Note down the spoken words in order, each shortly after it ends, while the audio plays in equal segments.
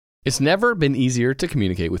It's never been easier to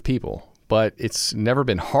communicate with people, but it's never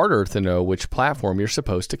been harder to know which platform you're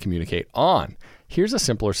supposed to communicate on. Here's a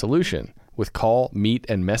simpler solution. With call, meet,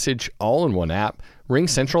 and message all in one app,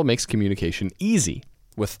 RingCentral makes communication easy.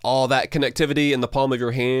 With all that connectivity in the palm of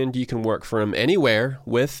your hand, you can work from anywhere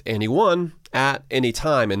with anyone at any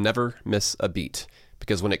time and never miss a beat.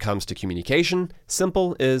 Because when it comes to communication,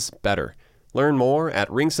 simple is better. Learn more at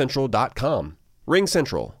ringcentral.com.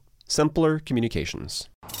 RingCentral. Simpler communications.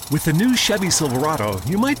 With the new Chevy Silverado,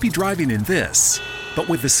 you might be driving in this. But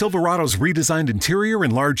with the Silverado's redesigned interior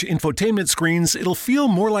and large infotainment screens, it'll feel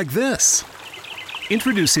more like this.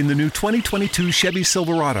 Introducing the new 2022 Chevy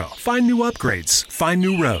Silverado. Find new upgrades. Find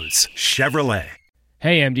new roads. Chevrolet.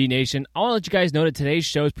 Hey, MD Nation. I want to let you guys know that today's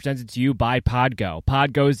show is presented to you by Podgo.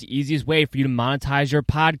 Podgo is the easiest way for you to monetize your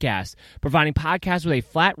podcast, providing podcasts with a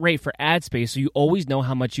flat rate for ad space so you always know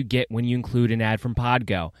how much you get when you include an ad from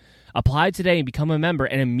Podgo. Apply today and become a member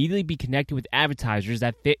and immediately be connected with advertisers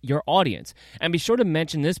that fit your audience. And be sure to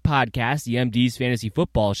mention this podcast, the MD's Fantasy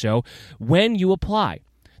Football Show, when you apply.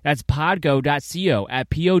 That's podgo.co at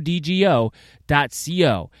podgo.co.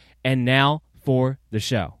 And now for the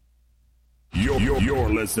show. You're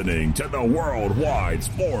listening to the Worldwide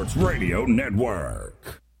Sports Radio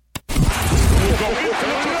Network.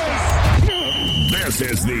 This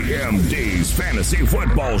is the MD's Fantasy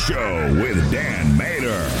Football Show with Dan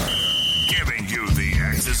Mater, giving you the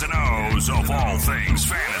X's and O's of all things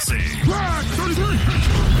fantasy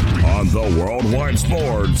on the Worldwide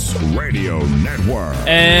Sports Radio Network.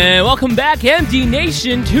 And welcome back, MD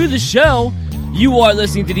Nation, to the show. You are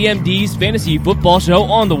listening to the MD's Fantasy Football Show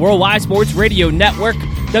on the Worldwide Sports Radio Network.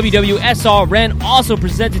 WWSRN, also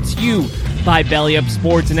presented to you by Belly Up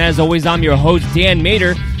Sports. And as always, I'm your host, Dan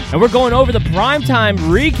Mater. And we're going over the primetime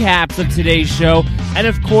recaps of today's show. And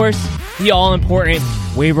of course, the all-important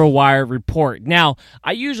waiver wire report. Now,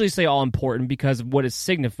 I usually say all-important because of what it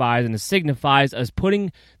signifies, and it signifies us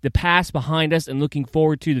putting the past behind us and looking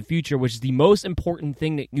forward to the future, which is the most important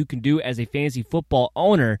thing that you can do as a fantasy football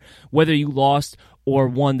owner, whether you lost or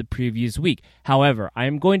won the previous week. However, I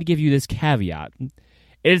am going to give you this caveat.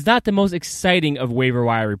 It is not the most exciting of waiver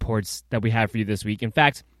wire reports that we have for you this week. In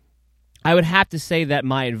fact, I would have to say that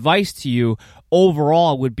my advice to you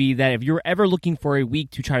overall would be that if you're ever looking for a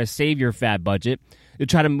week to try to save your fab budget, to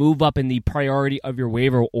try to move up in the priority of your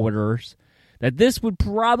waiver orders, that this would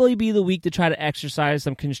probably be the week to try to exercise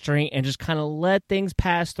some constraint and just kind of let things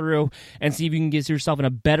pass through and see if you can get yourself in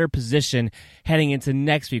a better position heading into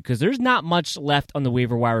next week, because there's not much left on the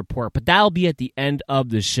waiver wire report, but that'll be at the end of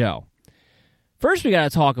the show. First, we got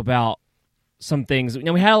to talk about some things.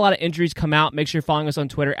 We had a lot of injuries come out. Make sure you're following us on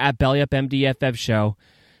Twitter at BellyUpMDFF Show.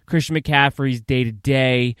 Christian McCaffrey's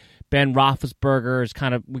day-to-day. Ben Roethlisberger is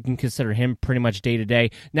kind of, we can consider him pretty much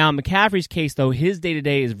day-to-day. Now, in McCaffrey's case, though, his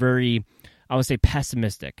day-to-day is very, I would say,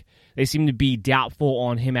 pessimistic. They seem to be doubtful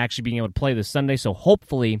on him actually being able to play this Sunday, so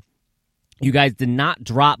hopefully you guys did not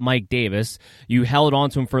drop Mike Davis. You held on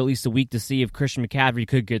to him for at least a week to see if Christian McCaffrey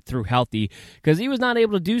could get through healthy, because he was not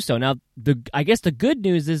able to do so. Now, I guess the good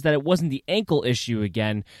news is that it wasn't the ankle issue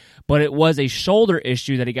again, but it was a shoulder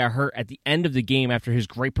issue that he got hurt at the end of the game after his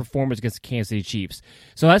great performance against the Kansas City Chiefs.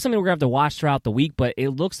 So that's something we're going to have to watch throughout the week, but it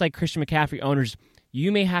looks like Christian McCaffrey owners,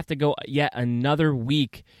 you may have to go yet another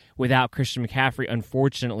week without Christian McCaffrey,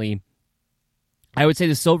 unfortunately. I would say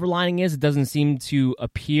the silver lining is it doesn't seem to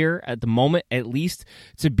appear at the moment, at least,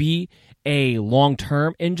 to be a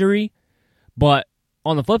long-term injury. But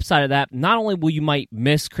on the flip side of that, not only will you might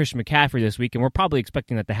miss Christian McCaffrey this week, and we're probably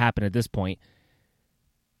expecting that to happen at this point,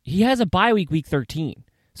 he has a bye week, week 13.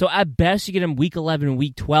 So at best, you get him week 11 and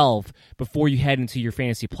week 12 before you head into your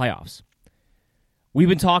fantasy playoffs. We've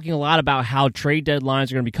been talking a lot about how trade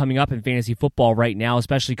deadlines are going to be coming up in fantasy football right now,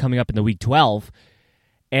 especially coming up in the week 12.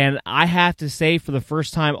 And I have to say, for the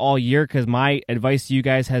first time all year, because my advice to you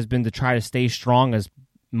guys has been to try to stay strong as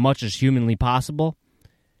much as humanly possible,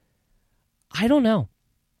 I don't know.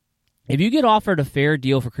 If you get offered a fair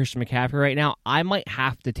deal for Christian McCaffrey right now, I might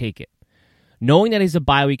have to take it. Knowing that he's a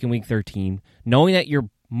bye week in week 13, knowing that you're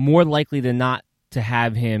more likely than not to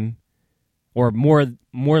have him, or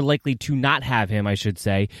more likely to not have him, I should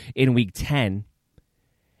say, in week 10,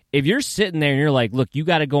 if you're sitting there and you're like, look, you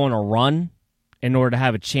got to go on a run in order to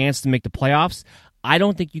have a chance to make the playoffs, I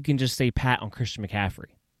don't think you can just stay pat on Christian McCaffrey.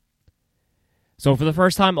 So for the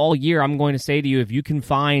first time all year, I'm going to say to you, if you can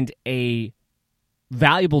find a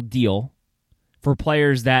valuable deal for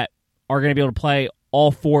players that are going to be able to play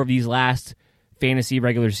all four of these last fantasy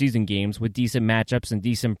regular season games with decent matchups and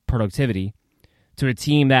decent productivity to a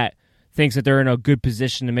team that thinks that they're in a good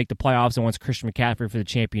position to make the playoffs and wants Christian McCaffrey for the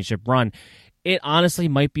championship run, it honestly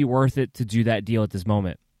might be worth it to do that deal at this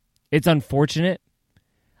moment. It's unfortunate.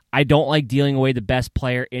 I don't like dealing away the best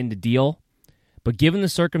player in the deal. But given the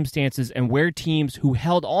circumstances and where teams who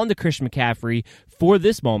held on to Christian McCaffrey for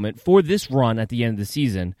this moment, for this run at the end of the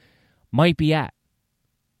season, might be at.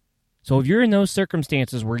 So if you're in those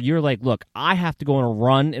circumstances where you're like, look, I have to go on a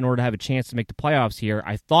run in order to have a chance to make the playoffs here.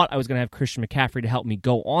 I thought I was going to have Christian McCaffrey to help me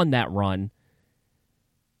go on that run.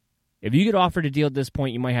 If you get offered a deal at this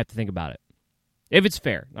point, you might have to think about it. If it's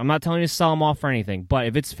fair. I'm not telling you to sell them off for anything, but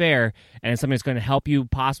if it's fair and it's something that's going to help you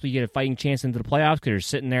possibly get a fighting chance into the playoffs because you're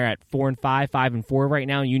sitting there at 4-5, 5-4 right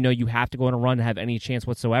now, and you know you have to go on a run to have any chance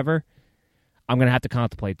whatsoever, I'm going to have to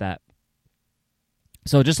contemplate that.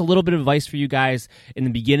 So just a little bit of advice for you guys in the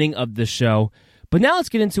beginning of the show. But now let's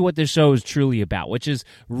get into what this show is truly about, which is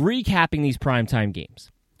recapping these primetime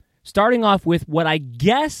games. Starting off with what I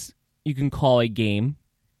guess you can call a game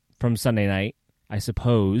from Sunday night, I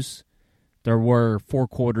suppose. There were 4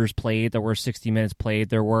 quarters played. There were 60 minutes played.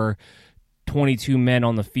 There were 22 men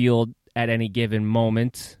on the field at any given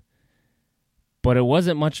moment. But it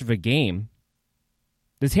wasn't much of a game.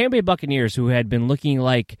 The Tampa Bay Buccaneers, who had been looking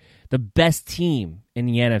like the best team in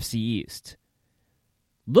the NFC East,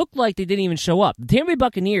 looked like they didn't even show up. The Tampa Bay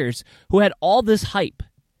Buccaneers, who had all this hype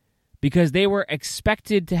because they were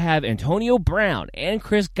expected to have Antonio Brown and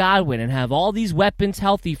Chris Godwin and have all these weapons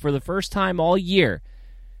healthy for the first time all year,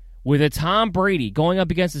 with a Tom Brady going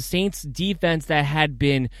up against the Saints defense that had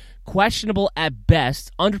been questionable at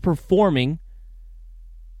best, underperforming,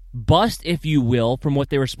 bust, if you will, from what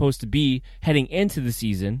they were supposed to be heading into the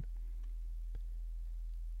season.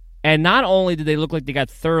 And not only did they look like they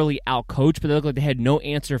got thoroughly outcoached, but they looked like they had no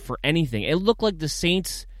answer for anything. It looked like the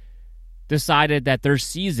Saints decided that their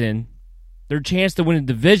season, their chance to win a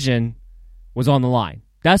division, was on the line.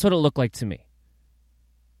 That's what it looked like to me.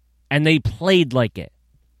 And they played like it.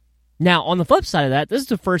 Now, on the flip side of that, this is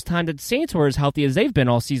the first time that the Saints were as healthy as they've been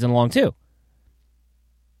all season long, too.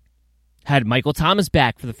 Had Michael Thomas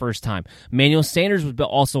back for the first time. Emmanuel Sanders was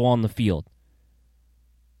also on the field.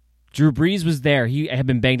 Drew Brees was there. He had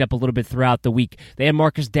been banged up a little bit throughout the week. They had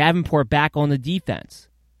Marcus Davenport back on the defense.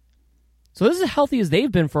 So this is as healthy as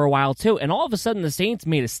they've been for a while, too. And all of a sudden, the Saints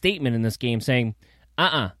made a statement in this game saying,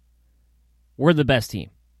 we're the best team.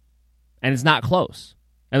 And it's not close,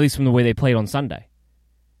 at least from the way they played on Sunday.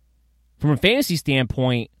 From a fantasy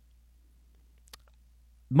standpoint,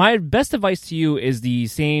 my best advice to you is the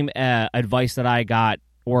same advice that I got,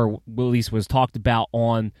 or at least was talked about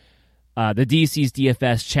on the DC's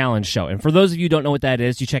DFS Challenge show. And for those of you who don't know what that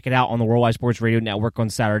is, you check it out on the Worldwide Sports Radio Network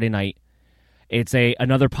on Saturday night. It's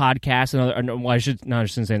another podcast. I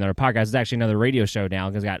shouldn't say another podcast. It's actually another radio show now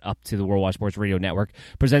because it got up to the Worldwide Sports Radio Network.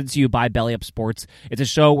 Presented to you by Belly Up Sports. It's a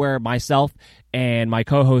show where myself and my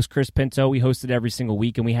co-host Chris Pinto, we host it every single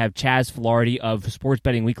week, and we have Chaz Flaherty of Sports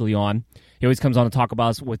Betting Weekly on. He always comes on to talk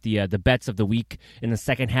about us with the bets of the week in the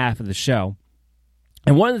second half of the show.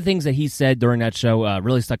 And one of the things that he said during that show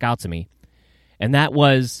really stuck out to me, and that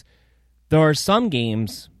was there are some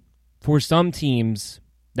games for some teams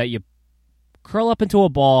that you curl up into a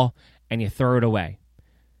ball and you throw it away.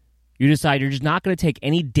 You decide you're just not going to take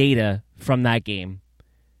any data from that game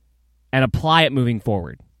and apply it moving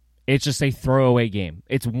forward. It's just a throwaway game.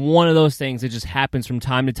 It's one of those things that just happens from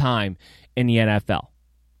time to time in the NFL.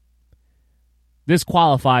 This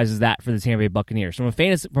qualifies as that for the Tampa Bay Buccaneers. From a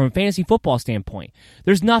fantasy football standpoint,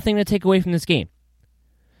 there's nothing to take away from this game.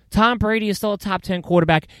 Tom Brady is still a top 10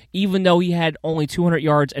 quarterback, even though he had only 200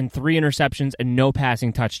 yards and 3 interceptions and no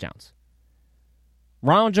passing touchdowns.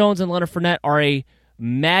 Ronald Jones and Leonard Fournette are a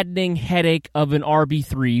maddening headache of an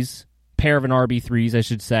RB3s, pair of an RB3s, I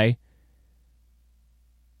should say,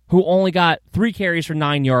 who only got 3 carries for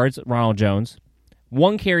 9 yards, Ronald Jones,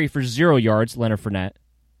 1 carry for 0 yards, Leonard Fournette.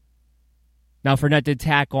 Now, Fournette did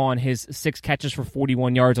tack on his 6 catches for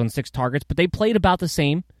 41 yards on 6 targets, but they played about the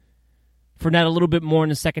same. Fournette a little bit more in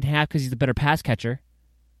the second half because he's the better pass catcher.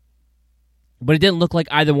 But it didn't look like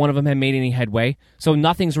either one of them had made any headway, so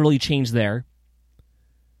nothing's really changed there.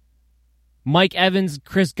 Mike Evans,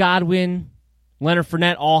 Chris Godwin, Leonard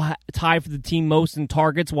Fournette all tied for the team most in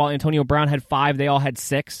targets, while Antonio Brown had 5. They all had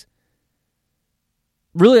 6.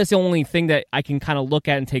 Really, that's the only thing that I can kind of look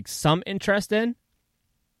at and take some interest in,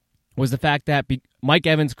 was the fact that Mike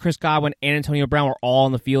Evans, Chris Godwin, and Antonio Brown were all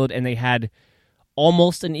on the field, and they had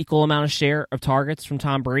almost an equal amount of share of targets from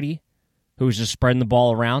Tom Brady, who was just spreading the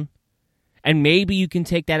ball around. And maybe you can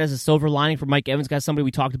take that as a silver lining for Mike Evans, got somebody we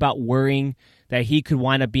talked about worrying that he could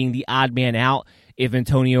wind up being the odd man out if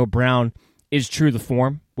Antonio Brown is true to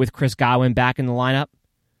form with Chris Godwin back in the lineup.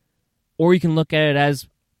 Or you can look at it as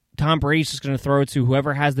Tom Brady's just going to throw it to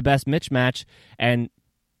whoever has the best mismatch, and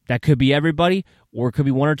That could be everybody, or it could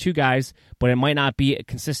be one or two guys, but it might not be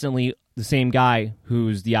consistently the same guy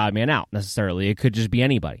who's the odd man out necessarily. It could just be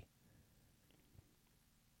anybody.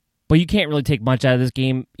 But you can't really take much out of this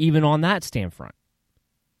game, even on that stand front.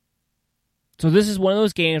 So this is one of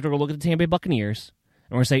those games where we're going to look at the Tampa Bay Buccaneers,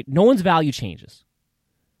 and we're going to say, no one's value changes.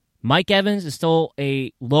 Mike Evans is still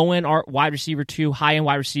a low-end wide receiver 2, high-end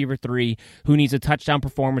wide receiver 3, who needs a touchdown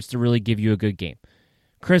performance to really give you a good game.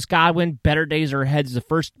 Chris Godwin, better days are ahead.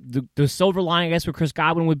 The silver lining, I guess, with Chris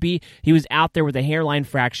Godwin would be he was out there with a hairline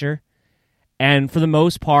fracture. And for the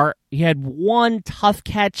most part, he had one tough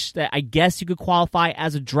catch that I guess you could qualify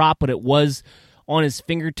as a drop, but it was on his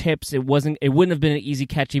fingertips. It wouldn't have been an easy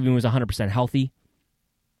catch even if he was 100% healthy.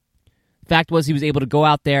 Fact was, he was able to go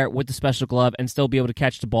out there with the special glove and still be able to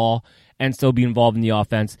catch the ball and still be involved in the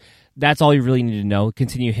offense. That's all you really need to know.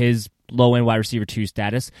 Continue his low-end wide receiver 2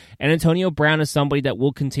 status. And Antonio Brown is somebody that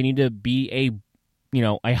will continue to be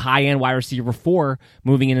a high-end wide receiver 4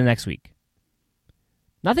 moving into next week.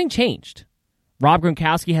 Nothing changed. Rob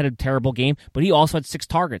Gronkowski had a terrible game, but he also had 6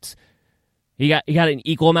 targets. He got an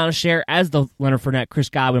equal amount of share as the Leonard Fournette, Chris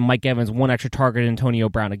Godwin, Mike Evans, 1 extra target, and Antonio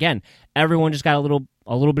Brown. Again, everyone just got a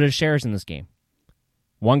little bit of shares in this game.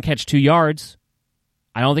 1 catch, 2 yards.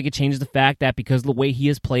 I don't think it changes the fact that because of the way he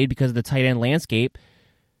has played, because of the tight end landscape,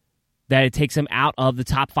 that it takes him out of the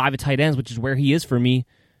top 5 of tight ends, which is where he is for me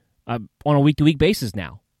on a week-to-week basis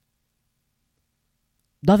now.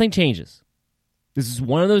 Nothing changes. This is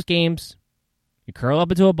one of those games. You curl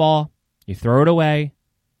up into a ball, you throw it away,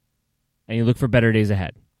 and you look for better days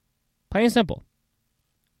ahead. Plain and simple.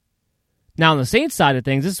 Now, on the Saints side of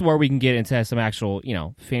things, this is where we can get into some actual,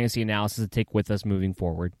 fantasy analysis to take with us moving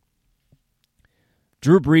forward.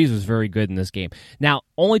 Drew Brees was very good in this game. Now,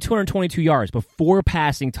 only 222 yards, but 4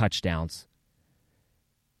 passing touchdowns.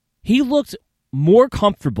 He looked more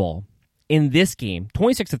comfortable in this game,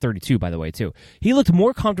 26-32, by the way, too. He looked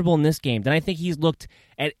more comfortable in this game than I think he's looked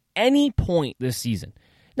at any point this season.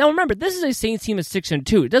 Now, remember, this is a Saints team at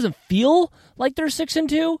 6-2. It doesn't feel like they're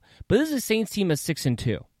 6-2, but this is a Saints team at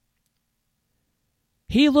 6-2.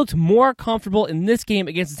 He looked more comfortable in this game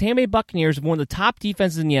against the Tampa Bay Buccaneers, one of the top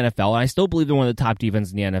defenses in the NFL, and I still believe they're one of the top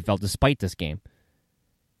defenses in the NFL despite this game.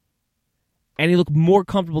 And he looked more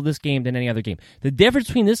comfortable this game than any other game. The difference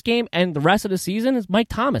between this game and the rest of the season is Mike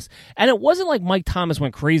Thomas. And it wasn't like Mike Thomas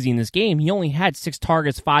went crazy in this game. He only had 6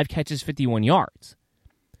 targets, 5 catches, 51 yards.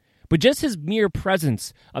 But just his mere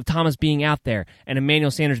presence of Thomas being out there and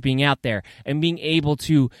Emmanuel Sanders being out there and being able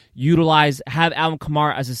to have Alvin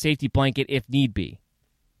Kamara as a safety blanket if need be.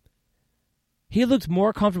 He looked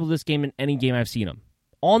more comfortable this game than any game I've seen him.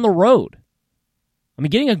 On the road. I mean,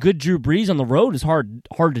 getting a good Drew Brees on the road is hard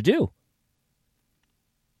to do.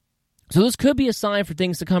 So this could be a sign for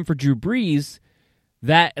things to come for Drew Brees,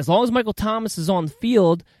 that as long as Michael Thomas is on the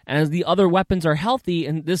field and as the other weapons are healthy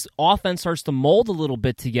and this offense starts to mold a little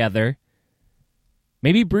bit together,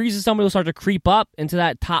 maybe Brees is somebody who will start to creep up into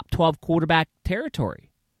that top 12 quarterback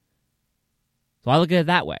territory. So I look at it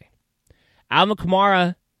that way. Alvin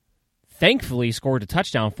Kamara thankfully scored a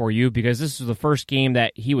touchdown for you because this was the first game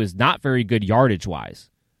that he was not very good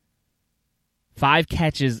yardage-wise. 5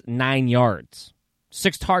 catches, 9 yards.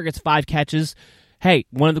 6 targets, 5 catches. Hey,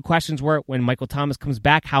 one of the questions were, when Michael Thomas comes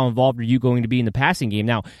back, how involved are you going to be in the passing game?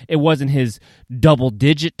 Now, it wasn't his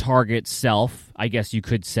double-digit target self, I guess you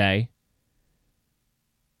could say.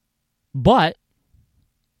 But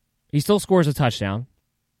he still scores a touchdown.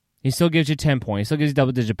 He still gives you 10 points. Still gives you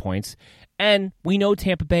double-digit points. And we know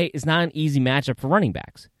Tampa Bay is not an easy matchup for running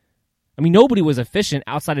backs. I mean, nobody was efficient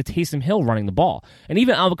outside of Taysom Hill running the ball. And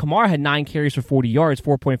even Alvin Kamara had 9 carries for 40 yards,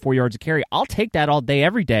 4.4 yards a carry. I'll take that all day,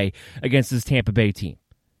 every day against this Tampa Bay team.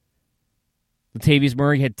 Latavius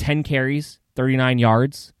Murray had 10 carries, 39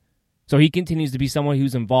 yards. So he continues to be someone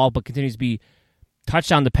who's involved, but continues to be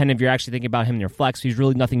touchdown dependent if you're actually thinking about him in your flex. He's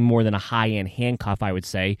really nothing more than a high-end handcuff, I would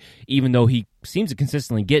say, even though he seems to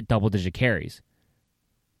consistently get double-digit carries.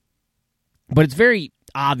 But it's very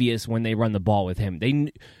obvious when they run the ball with him.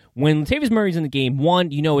 When Latavius Murray's in the game, 1,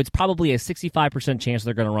 it's probably a 65% chance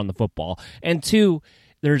they're going to run the football. And 2,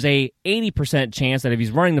 there's a 80% chance that if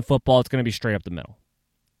he's running the football, it's going to be straight up the middle.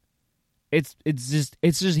 It's just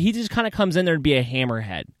he just kind of comes in there to be a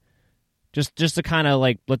hammerhead. Just to kind of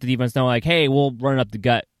like let the defense know, like, hey, we'll run it up the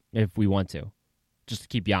gut if we want to. Just to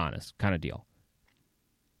keep you honest, kind of deal.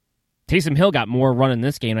 Taysom Hill got more run in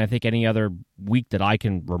this game than I think any other week that I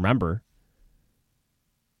can remember.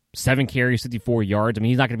 7 carries, 54 yards. I mean,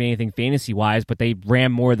 he's not going to be anything fantasy-wise, but they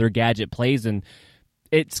ran more of their gadget plays, and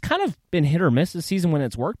it's kind of been hit or miss this season when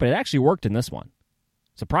it's worked, but it actually worked in this one,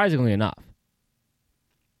 surprisingly enough.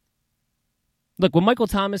 Look, with Michael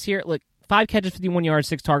Thomas here, 5 catches, 51 yards,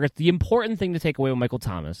 6 targets. The important thing to take away with Michael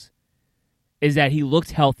Thomas is that he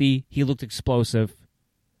looked healthy, he looked explosive,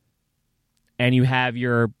 and you have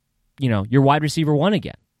your wide receiver 1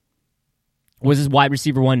 again. Was his wide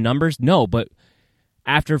receiver 1 numbers? No, but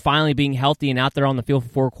after finally being healthy and out there on the field for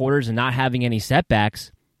 4 quarters and not having any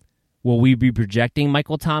setbacks, will we be projecting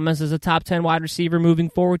Michael Thomas as a top 10 wide receiver moving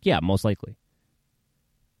forward? Yeah, most likely.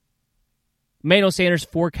 Emmanuel Sanders,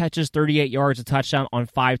 4 catches, 38 yards, a touchdown on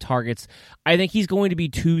 5 targets. I think he's going to be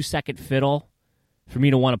too second fiddle for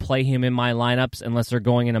me to want to play him in my lineups unless they're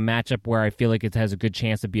going in a matchup where I feel like it has a good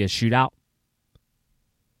chance to be a shootout.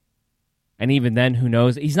 And even then, who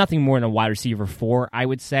knows? He's nothing more than a wide receiver 4, I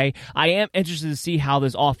would say. I am interested to see how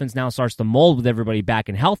this offense now starts to mold with everybody back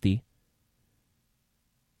and healthy.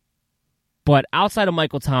 But outside of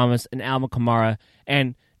Michael Thomas and Alvin Kamara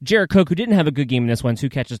and Jared Cook, who didn't have a good game in this one, 2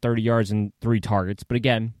 catches, 30 yards, and 3 targets. But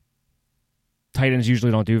again, tight ends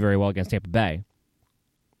usually don't do very well against Tampa Bay.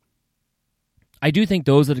 I do think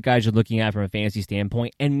those are the guys you're looking at from a fantasy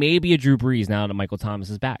standpoint, and maybe a Drew Brees now that Michael Thomas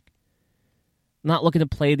is back. I'm not looking to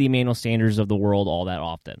play the Emmanuel Sanders of the world all that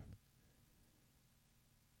often.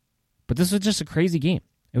 But this was just a crazy game.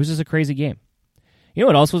 It was just a crazy game. You know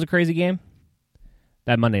what else was a crazy game?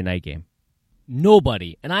 That Monday night game.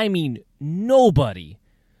 Nobody, and I mean nobody,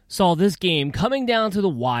 saw this game coming down to the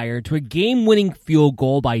wire to a game-winning field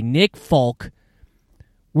goal by Nick Folk,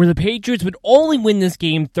 where the Patriots would only win this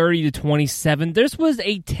game 30-27. This was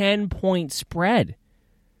a 10-point spread,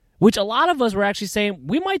 which a lot of us were actually saying,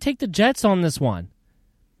 we might take the Jets on this one.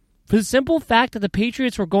 For the simple fact that the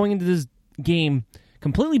Patriots were going into this game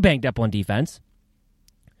completely banged up on defense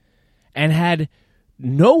and had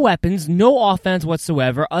no weapons, no offense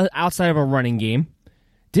whatsoever outside of a running game.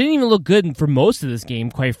 Didn't even look good for most of this game,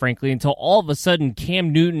 quite frankly, until all of a sudden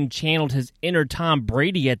Cam Newton channeled his inner Tom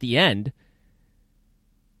Brady at the end.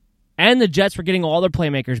 And the Jets were getting all their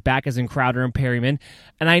playmakers back, as in Crowder and Perryman.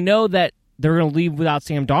 And I know that they're going to leave without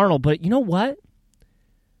Sam Darnold, but you know what?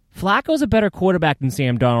 Flacco's a better quarterback than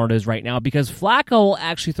Sam Darnold is right now because Flacco will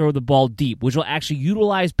actually throw the ball deep, which will actually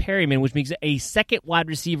utilize Perryman, which makes a second wide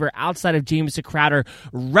receiver outside of Jamison Crowder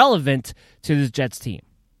relevant to this Jets team.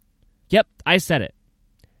 Yep, I said it.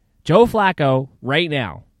 Joe Flacco, right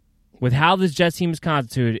now, with how this Jets team is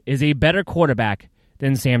constituted, is a better quarterback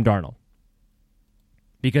than Sam Darnold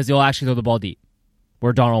because he'll actually throw the ball deep,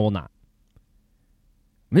 where Darnold will not.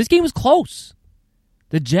 This game was close.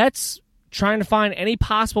 The Jets trying to find any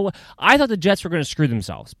possible... I thought the Jets were going to screw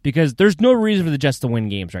themselves because there's no reason for the Jets to win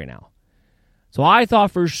games right now. So I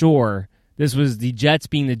thought for sure this was the Jets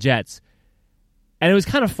being the Jets. And it was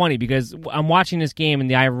kind of funny because I'm watching this game and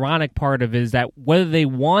the ironic part of it is that whether they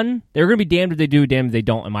won, they're going to be damned if they do, damned if they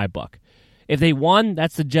don't in my book. If they won,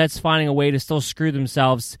 that's the Jets finding a way to still screw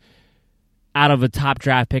themselves out of a top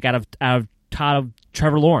draft pick, out of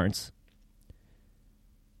Trevor Lawrence.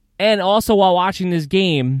 And also while watching this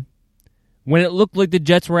game, when it looked like the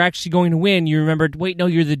Jets were actually going to win, you remembered, wait, no,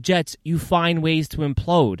 you're the Jets. You find ways to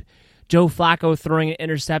implode. Joe Flacco throwing an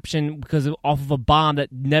interception off of a bomb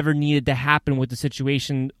that never needed to happen with the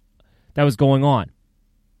situation that was going on.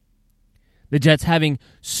 The Jets having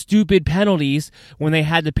stupid penalties when they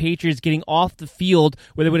had the Patriots getting off the field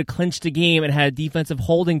where they would have clinched the game and had a defensive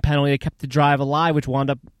holding penalty that kept the drive alive, which wound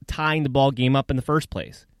up tying the ball game up in the first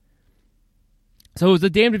place. So it was a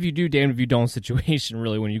damned if you do, damned if you don't situation,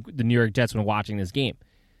 really, when the New York Jets when watching this game.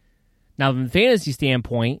 Now, from a fantasy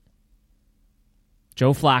standpoint,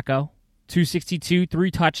 Joe Flacco, 262,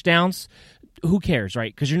 3 touchdowns. Who cares,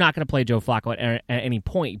 right? Because you're not going to play Joe Flacco at any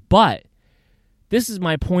point. But this is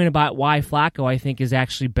my point about why Flacco, I think, is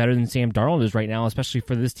actually better than Sam Darnold is right now, especially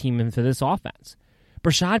for this team and for this offense.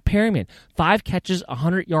 Brashad Perryman, 5 catches,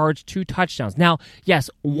 100 yards, 2 touchdowns. Now, yes,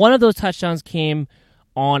 one of those touchdowns came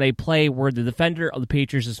on a play where the defender of the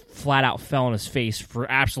Patriots just flat out fell on his face for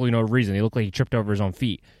absolutely no reason. He looked like he tripped over his own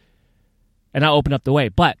feet. And that opened up the way.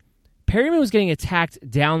 But Perryman was getting attacked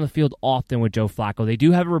down the field often with Joe Flacco. They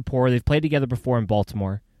do have a rapport. They've played together before in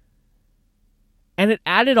Baltimore. And it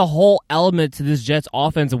added a whole element to this Jets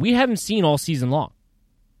offense that we haven't seen all season long.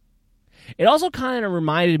 It also kind of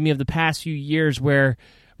reminded me of the past few years where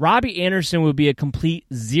Robbie Anderson would be a complete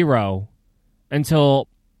zero until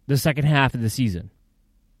the second half of the season.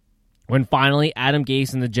 When finally Adam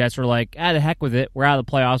Gase and the Jets were like, the heck with it. We're out of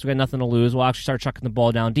the playoffs. We got nothing to lose. We'll actually start chucking the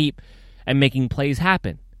ball down deep and making plays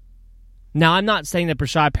happen. Now, I'm not saying that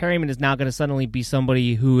Brashad Perryman is now going to suddenly be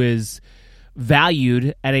somebody who is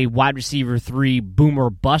valued at a wide receiver 3 boom or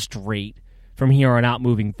bust rate from here on out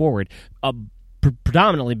moving forward.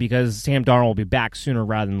 Predominantly because Sam Darnold will be back sooner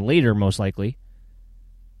rather than later, most likely.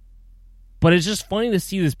 But it's just funny to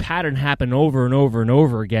see this pattern happen over and over and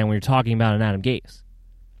over again when you're talking about an Adam Gase.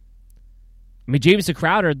 I mean, Jamison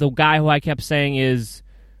Crowder, the guy who I kept saying is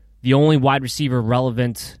the only wide receiver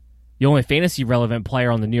relevant, the only fantasy relevant player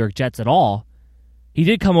on the New York Jets at all, he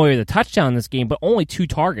did come away with a touchdown in this game, but only 2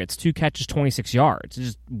 targets, 2 catches, 26 yards.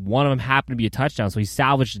 Just one of them happened to be a touchdown, so he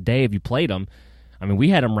salvaged the day if you played him. I mean, we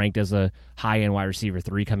had him ranked as a high-end wide receiver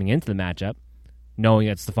 3 coming into the matchup, knowing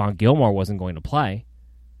that Stephon Gilmore wasn't going to play.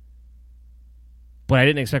 But I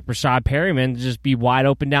didn't expect Rashad Perryman to just be wide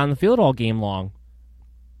open down the field all game long.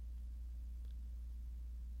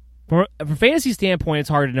 From a fantasy standpoint, it's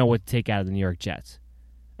hard to know what to take out of the New York Jets.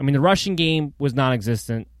 I mean, the rushing game was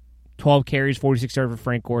non-existent. 12 carries, 46 yards for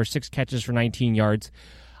Frank Gore, 6 catches for 19 yards.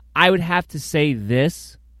 I would have to say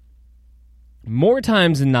this. More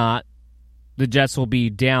times than not, the Jets will be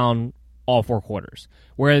down all 4 quarters.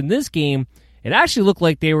 Where in this game, it actually looked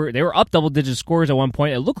like they were up double-digit scores at one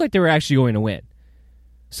point. It looked like they were actually going to win.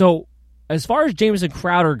 So, as far as Jamison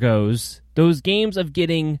Crowder goes, those games of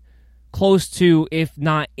getting close to, if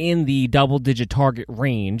not in the double-digit target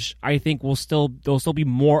range, I think there'll still be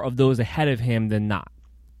more of those ahead of him than not,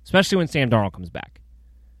 especially when Sam Darnold comes back.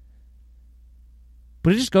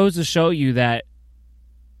 But it just goes to show you that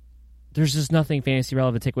there's just nothing fantasy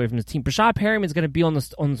relevant to take away from this team. Rashad Perryman's going to be on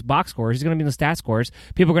the box scores. He's going to be in the stat scores.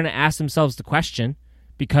 People are going to ask themselves the question,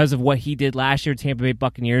 because of what he did last year at Tampa Bay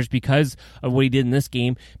Buccaneers, because of what he did in this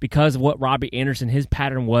game, because of what Robbie Anderson, his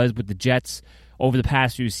pattern was with the Jets over the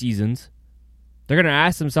past few seasons. They're going to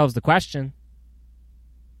ask themselves the question.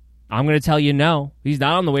 I'm going to tell you no. He's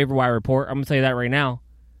not on the waiver wire report. I'm going to tell you that right now.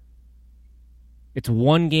 It's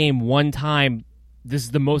one game, one time. This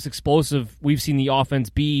is the most explosive we've seen the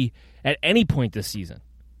offense be at any point this season.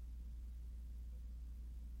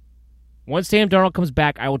 Once Sam Darnold comes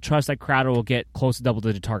back, I will trust that Crowder will get close to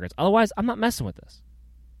double-digit targets. Otherwise, I'm not messing with this.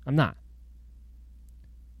 I'm not.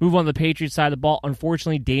 Move on to the Patriots side of the ball.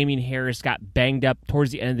 Unfortunately, Damien Harris got banged up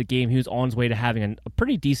towards the end of the game. He was on his way to having a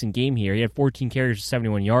pretty decent game here. He had 14 carries for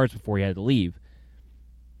 71 yards before he had to leave.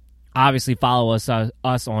 Obviously, follow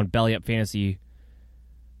us on Belly Up Fantasy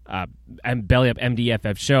and Belly Up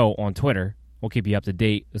MDFF show on Twitter. We'll keep you up to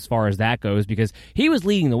date as far as that goes, because he was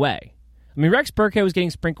leading the way. I mean, Rex Burkhead was getting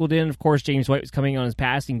sprinkled in. Of course, James White was coming on his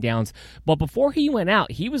passing downs. But before he went out,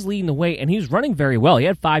 he was leading the way, and he was running very well. He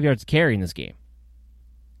had 5 yards to carry in this game.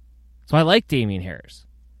 So I like Damien Harris.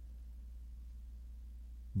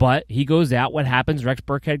 But he goes out. What happens? Rex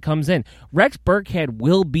Burkhead comes in. Rex Burkhead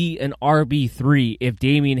will be an RB3 if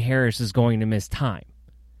Damien Harris is going to miss time.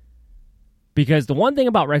 Because the one thing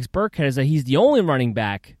about Rex Burkhead is that he's the only running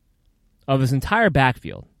back of his entire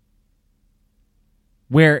backfield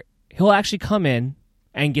where he'll actually come in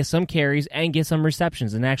and get some carries and get some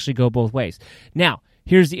receptions and actually go both ways. Now,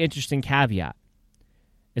 here's the interesting caveat.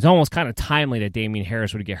 It's almost kind of timely that Damien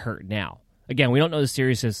Harris would get hurt now. Again, we don't know the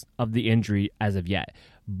seriousness of the injury as of yet,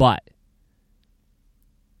 but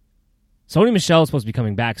Sony Michel is supposed to be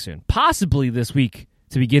coming back soon, possibly this week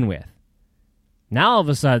to begin with. Now, all of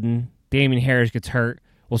a sudden, Damien Harris gets hurt.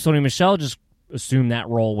 Will Sony Michel just assume that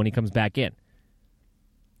role when he comes back in?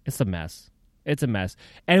 It's a mess. It's a mess.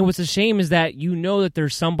 And what's a shame is that you know that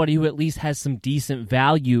there's somebody who at least has some decent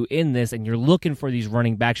value in this, and you're looking for these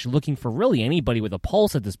running backs. You're looking for really anybody with a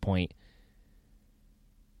pulse at this point.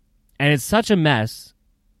 And it's such a mess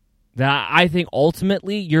that I think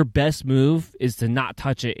ultimately your best move is to not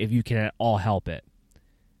touch it if you can at all help it.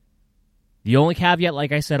 The only caveat,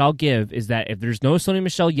 like I said, I'll give is that if there's no Sony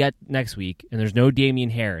Michel yet next week and there's no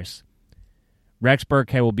Damien Harris, Rex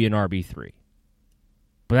Burkhead will be an RB3.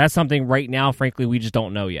 But that's something right now, frankly, we just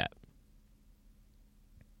don't know yet.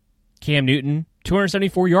 Cam Newton,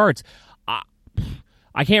 274 yards.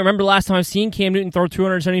 I can't remember the last time I've seen Cam Newton throw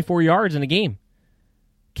 274 yards in a game.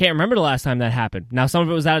 Can't remember the last time that happened. Now, some of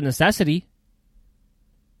it was out of necessity.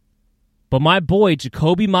 But my boy,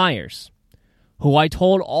 Jakobi Meyers, who I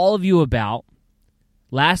told all of you about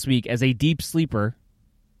last week as a deep sleeper,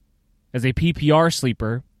 as a PPR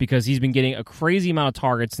sleeper, because he's been getting a crazy amount of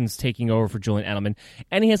targets since taking over for Julian Edelman,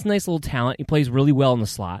 and he has a nice little talent. He plays really well in the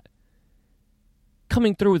slot.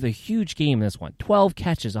 Coming through with a huge game in this one. 12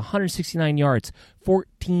 catches, 169 yards,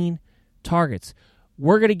 14 targets.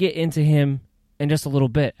 We're going to get into him in just a little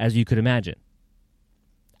bit, as you could imagine.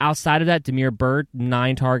 Outside of that, Damiere Byrd,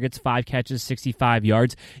 9 targets, 5 catches, 65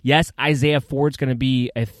 yards. Yes, Isaiah Ford's going to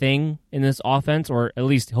be a thing in this offense, or at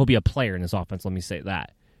least he'll be a player in this offense, let me say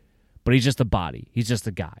that. But he's just a body. He's just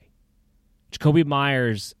a guy. Jakobi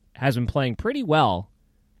Meyers has been playing pretty well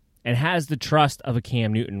and has the trust of a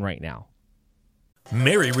Cam Newton right now.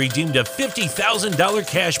 Mary redeemed a $50,000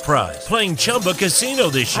 cash prize playing Chumba Casino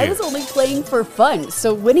this year. I was only playing for fun,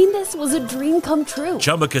 so winning this was a dream come true.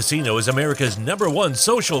 Chumba Casino is America's #1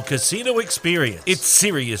 social casino experience. It's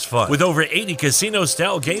serious fun. With over 80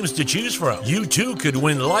 casino-style games to choose from, you too could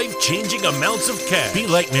win life-changing amounts of cash. Be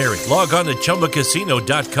like Mary. Log on to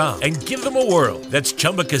ChumbaCasino.com and give them a whirl. That's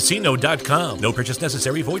ChumbaCasino.com. No purchase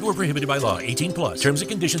necessary. Void where prohibited by law. 18+. Terms and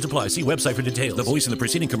conditions apply. See website for details. The voice in the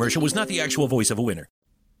preceding commercial was not the actual voice of a winner.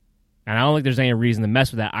 And I don't think there's any reason to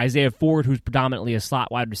mess with that. Isaiah Ford, who's predominantly a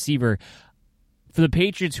slot wide receiver, for the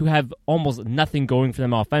Patriots who have almost nothing going for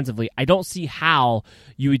them offensively, I don't see how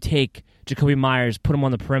you would take Jakobi Meyers, put him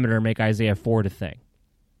on the perimeter, and make Isaiah Ford a thing.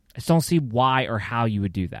 I just don't see why or how you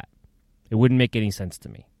would do that. It wouldn't make any sense to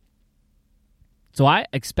me. So I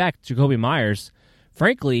expect Jakobi Meyers,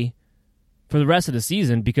 frankly, for the rest of the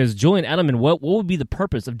season, because Julian Edelman, what would be the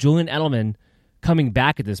purpose of Julian Edelman coming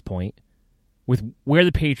back at this point? With where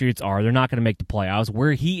the Patriots are, they're not going to make the playoffs.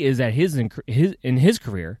 Where he is at in his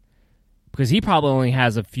career, because he probably only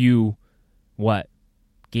has a few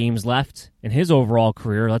games left in his overall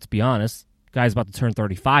career. Let's be honest, guy's about to turn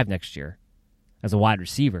 35 next year as a wide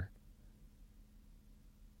receiver.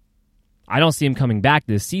 I don't see him coming back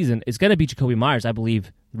this season. It's going to be Jakobi Meyers, I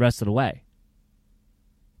believe, the rest of the way.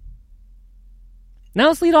 Now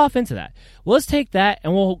let's lead off into that. Well, let's take that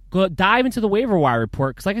and we'll go dive into the waiver wire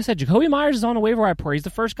report. Because like I said, Jakobi Meyers is on the waiver wire report. He's the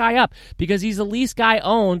first guy up because he's the least guy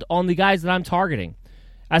owned on the guys that I'm targeting.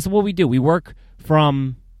 That's what we do. We work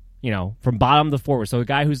from bottom to forward. So the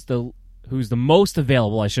guy who's the most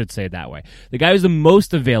available, I should say it that way. The guy who's the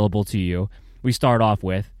most available to you, we start off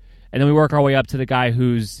with. And then we work our way up to the guy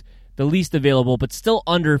who's the least available, but still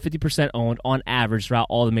under 50% owned on average throughout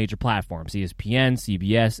all the major platforms. ESPN,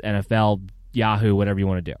 CBS, NFL, Yahoo, whatever you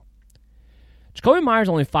want to do. Jakobi Meyers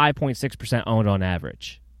only 5.6% owned on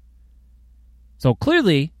average. So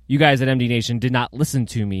clearly, you guys at MD Nation did not listen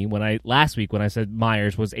to me last week when I said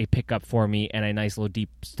Meyers was a pickup for me and a nice little deep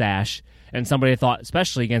stash, and somebody thought,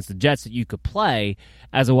 especially against the Jets, that you could play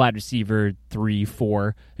as a wide receiver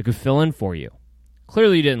 3-4 that could fill in for you.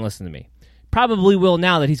 Clearly, you didn't listen to me. Probably will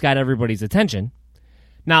now that he's got everybody's attention.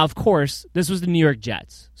 Now, of course, this was the New York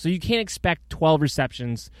Jets, so you can't expect 12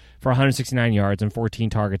 receptions for 169 yards and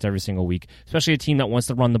 14 targets every single week, especially a team that wants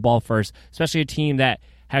to run the ball first, especially a team that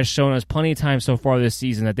has shown us plenty of times so far this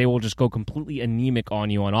season that they will just go completely anemic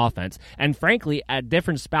on you on offense. And frankly, at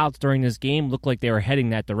different spouts during this game, looked like they were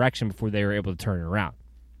heading that direction before they were able to turn it around.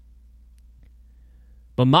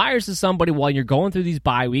 But Meyers is somebody, while you're going through these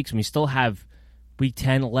bye weeks, and we still have week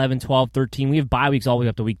 10, 11, 12, 13, we have bye weeks all the way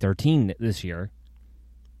up to week 13 this year.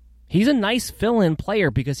 He's a nice fill-in player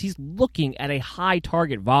because he's looking at a high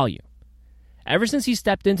target volume. Ever since he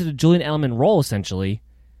stepped into the Julian Edelman role, essentially,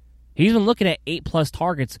 he's been looking at 8+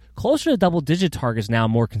 targets, closer to double-digit targets now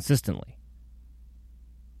more consistently.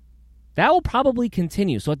 That will probably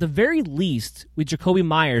continue. So at the very least, with Jakobi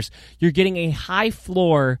Meyers, you're getting a high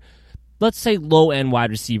floor, let's say low-end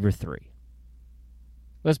wide receiver 3.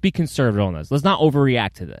 Let's be conservative on this. Let's not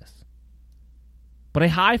overreact to this. But a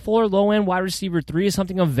high floor, low-end wide receiver 3 is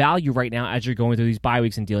something of value right now as you're going through these bye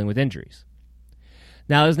weeks and dealing with injuries.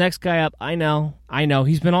 Now, this next guy up, I know.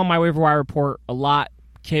 He's been on my waiver wire report a lot.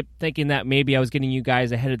 Kept thinking that maybe I was getting you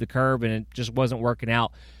guys ahead of the curve and it just wasn't working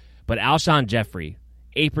out. But Alshon Jeffrey,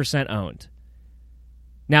 8% owned.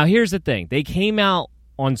 Now, here's the thing. They came out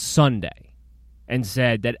on Sunday and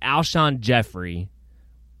said that Alshon Jeffrey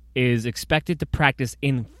is expected to practice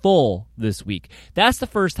in full this week. That's the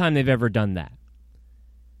first time they've ever done that.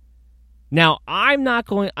 Now, I'm not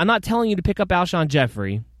telling you to pick up Alshon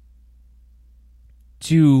Jeffrey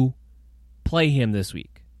to play him this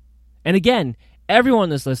week. And again, everyone on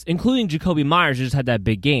this list, including Jakobi Meyers, who just had that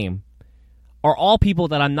big game, are all people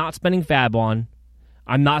that I'm not spending fab on,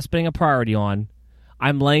 I'm not spending a priority on,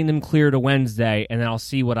 I'm laying them clear to Wednesday, and then I'll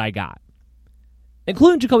see what I got.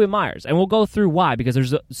 Including Jakobi Meyers. And we'll go through why, because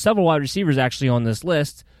there's several wide receivers actually on this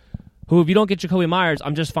list who, if you don't get Jakobi Meyers,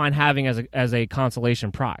 I'm just fine having as a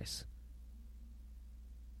consolation prize.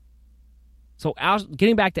 So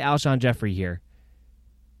getting back to Alshon Jeffrey here,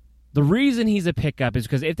 the reason he's a pickup is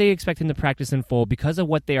because if they expect him to practice in full, because of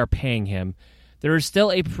what they are paying him, there is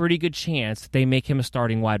still a pretty good chance that they make him a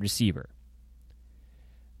starting wide receiver.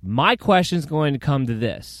 My question is going to come to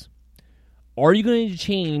this. Are you going to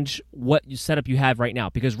change what setup you have right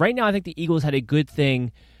now? Because right now I think the Eagles had a good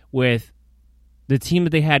thing with the team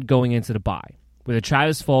that they had going into the bye, with a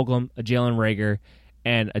Travis Fulgham, a Jalen Reagor,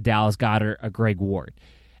 and a Dallas Goedert, a Greg Ward.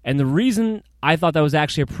 And the reason I thought that was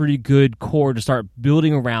actually a pretty good core to start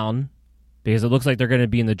building around, because it looks like they're going to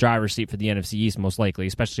be in the driver's seat for the NFC East most likely,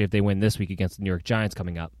 especially if they win this week against the New York Giants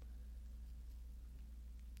coming up,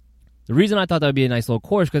 The reason I thought that would be a nice little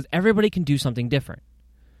core is because everybody can do something different.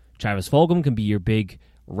 Travis Fulgham can be your big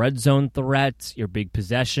red zone threat, your big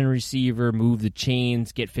possession receiver, move the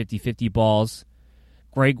chains, get 50-50 balls.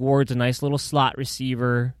 Greg Ward's a nice little slot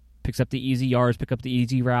receiver, picks up the easy yards, pick up the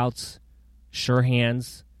easy routes, sure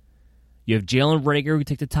hands. You have Jalen Reagor, who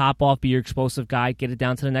take the top off, be your explosive guy, get it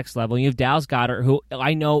down to the next level. And you have Dallas Goedert, who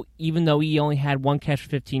I know, even though he only had one catch for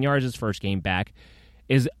 15 yards his first game back,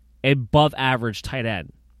 is above average tight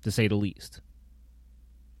end, to say the least.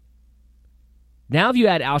 Now if you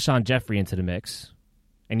add Alshon Jeffrey into the mix,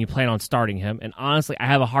 and you plan on starting him, and honestly, I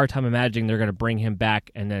have a hard time imagining they're going to bring him back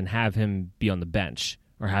and then have him be on the bench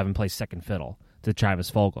or have him play second fiddle to Travis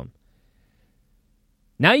Fulgham.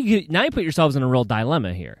 Now you put yourselves in a real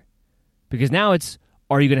dilemma here. Because now it's,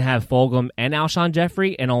 are you going to have Fulgham and Alshon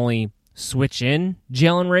Jeffrey and only switch in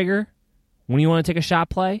Jalen Reagor when you want to take a shot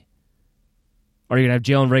play? Or are you going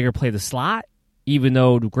to have Jalen Reagor play the slot, even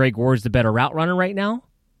though Greg Ward's the better route runner right now?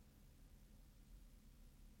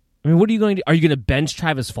 I mean, what are you going to do? Are you going to bench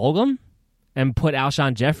Travis Fulgham and put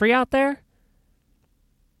Alshon Jeffrey out there?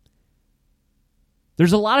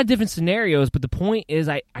 There's a lot of different scenarios, but the point is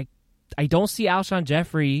I don't see Alshon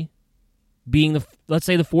Jeffrey being let's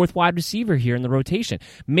say the fourth wide receiver here in the rotation.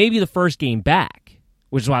 Maybe the first game back,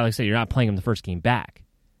 which is why, like I said, you're not playing him the first game back.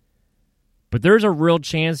 But there's a real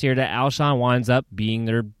chance here that Alshon winds up being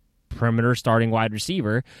their perimeter starting wide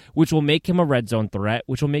receiver, which will make him a red zone threat,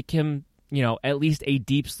 which will make him, at least a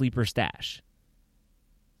deep sleeper stash.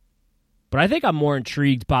 But I think I'm more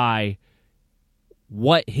intrigued by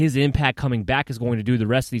what his impact coming back is going to do to the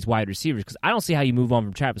rest of these wide receivers, because I don't see how you move on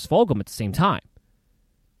from Travis Fulgham at the same time.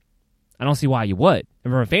 I don't see why you would.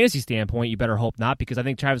 And from a fantasy standpoint, you better hope not, because I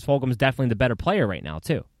think Travis Fulgham is definitely the better player right now,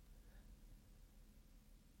 too.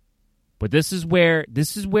 But this is where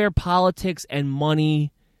politics and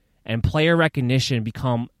money and player recognition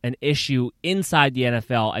become an issue inside the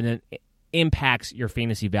NFL, and then it impacts your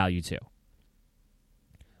fantasy value, too.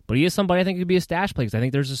 But he is somebody I think could be a stash play, because I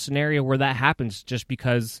think there's a scenario where that happens just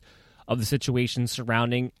because of the situation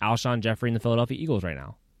surrounding Alshon Jeffrey and the Philadelphia Eagles right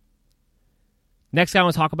now. Next guy I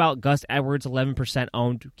want to talk about, Gus Edwards, 11%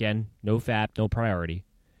 owned. Again, no FAB, no priority.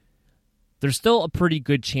 There's still a pretty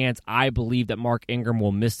good chance, I believe, that Mark Ingram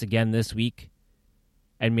will miss again this week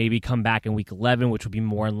and maybe come back in week 11, which would be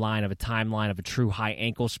more in line of a timeline of a true high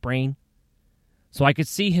ankle sprain. So I could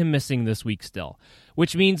see him missing this week still,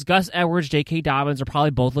 which means Gus Edwards, J.K. Dobbins are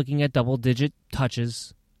probably both looking at double-digit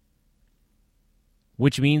touches,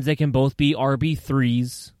 which means they can both be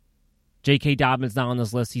RB3s. J.K. Dobbins not on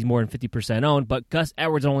this list. He's more than 50% owned, but Gus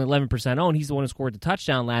Edwards only 11% owned. He's the one who scored the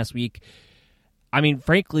touchdown last week. I mean,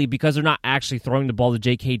 frankly, because they're not actually throwing the ball to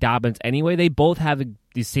J.K. Dobbins anyway, they both have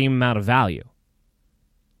the same amount of value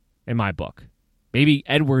in my book. Maybe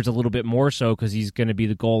Edwards a little bit more so because he's going to be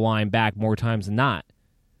the goal line back more times than not.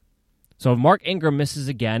 So if Mark Ingram misses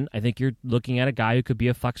again, I think you're looking at a guy who could be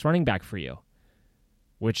a flex running back for you,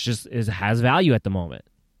 which just has value at the moment.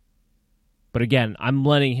 But again, I'm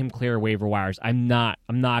letting him clear waiver wires. I'm not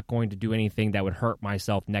going to do anything that would hurt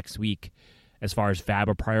myself next week as far as FAB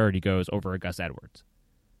or priority goes over a Gus Edwards.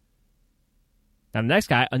 Now the next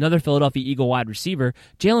guy, another Philadelphia Eagle wide receiver,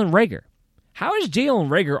 Jalen Reagor. How is Jalen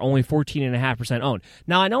Reagor only 14.5% owned?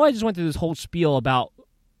 Now I know I just went through this whole spiel about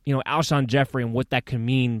Alshon Jeffrey and what that could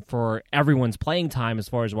mean for everyone's playing time as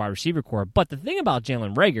far as wide receiver core. But the thing about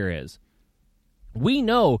Jalen Reagor is, we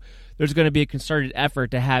know there's going to be a concerted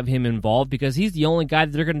effort to have him involved because he's the only guy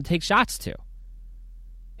that they're going to take shots to.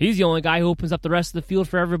 He's the only guy who opens up the rest of the field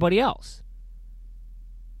for everybody else.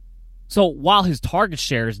 So while his target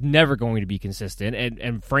share is never going to be consistent,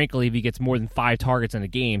 and frankly, if he gets more than 5 targets in a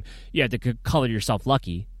game, you have to color yourself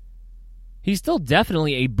lucky, he's still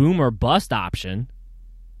definitely a boom or bust option.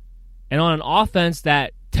 And on an offense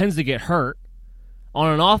that tends to get hurt,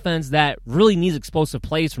 on an offense that really needs explosive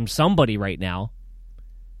plays from somebody right now,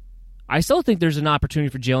 I still think there's an opportunity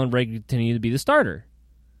for Jalen Reagor to continue to be the starter,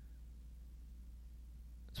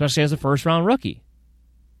 especially as a first-round rookie.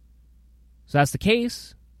 So that's the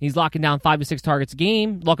case. He's locking down 5 to 6 targets a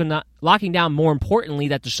game, locking down, more importantly,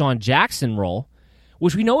 that Deshaun Jackson role,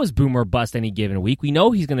 which we know is boom or bust any given week. We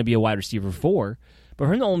know he's going to be a wide receiver 4, but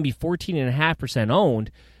for him to only be 14.5%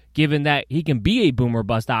 owned, given that he can be a boom or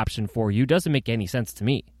bust option for you, doesn't make any sense to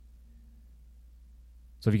me.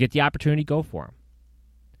 So if you get the opportunity, go for him.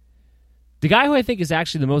 The guy who I think is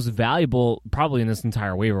actually the most valuable, probably in this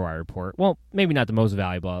entire waiver wire report, well, maybe not the most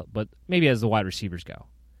valuable, but maybe as the wide receivers go,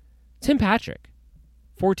 Tim Patrick,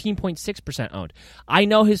 14.6% owned. I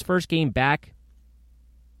know his first game back,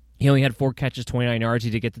 he only had 4 catches, 29 yards. He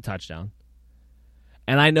did get the touchdown.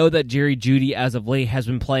 And I know that Jerry Jeudy, as of late, has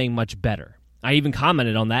been playing much better. I even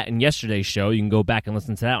commented on that in yesterday's show. You can go back and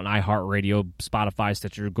listen to that on iHeartRadio, Spotify,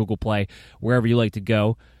 Stitcher, Google Play, wherever you like to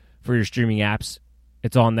go for your streaming apps.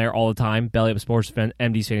 It's on there all the time, Belly Up Sports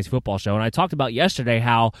MD's Fantasy Football Show. And I talked about yesterday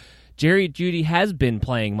how Jerry Jeudy has been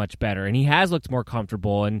playing much better, and he has looked more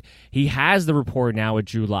comfortable, and he has the rapport now with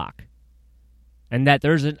Drew Lock. And that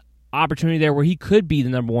there's an opportunity there where he could be the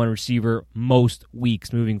number one receiver most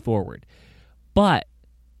weeks moving forward. But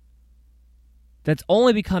that's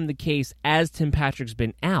only become the case as Tim Patrick's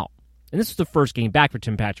been out. And this is the first game back for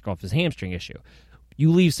Tim Patrick off his hamstring issue.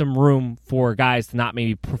 You leave some room for guys to not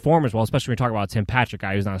maybe perform as well, especially when you're talking about a Tim Patrick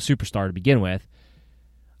guy who's not a superstar to begin with.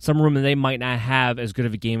 Some room that they might not have as good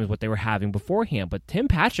of a game as what they were having beforehand. But Tim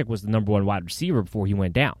Patrick was the number one wide receiver before he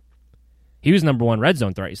went down. He was number one red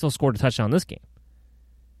zone threat. He still scored a touchdown this game.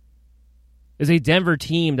 It's a Denver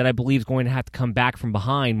team that I believe is going to have to come back from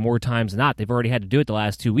behind more times than not. They've already had to do it the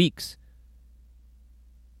last 2 weeks.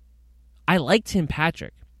 I like Tim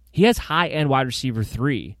Patrick. He has high-end wide receiver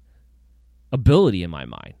 3 ability in my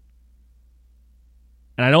mind.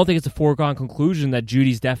 And I don't think it's a foregone conclusion that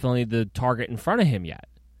Judy's definitely the target in front of him yet.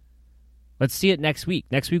 Let's see it next week.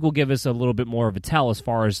 Next week will give us a little bit more of a tell as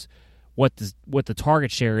far as what the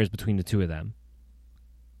target share is between the two of them.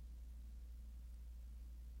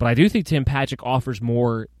 But I do think Tim Patrick offers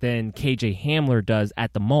more than KJ Hamler does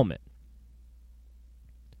at the moment.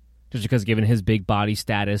 Just because given his big body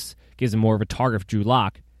status, gives him more of a target for Drew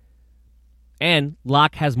Lock. And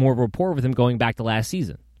Lock has more of a rapport with him going back to last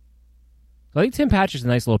season. So I think Tim Patrick's a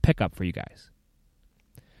nice little pickup for you guys.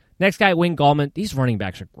 Next guy, Wayne Gallman. These running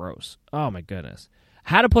backs are gross. Oh my goodness. I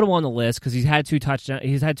had to put him on the list because he's had 2 touchdowns.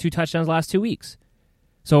 He's had 2 touchdowns the last 2 weeks.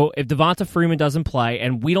 So if Devonta Freeman doesn't play,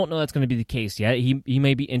 and we don't know that's going to be the case yet, he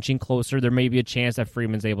may be inching closer. There may be a chance that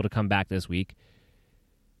Freeman's able to come back this week.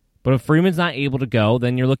 But if Freeman's not able to go,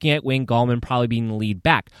 then you're looking at Wayne Gallman probably being the lead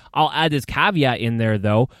back. I'll add this caveat in there,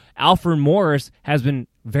 though. Alfred Morris has been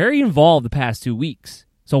very involved the past 2 weeks.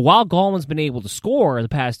 So while Gallman's been able to score the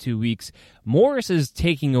past 2 weeks, Morris is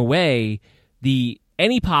taking away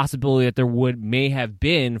any possibility that there may have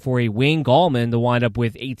been for a Wayne Gallman to wind up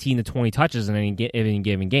with 18 to 20 touches in any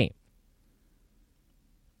given game.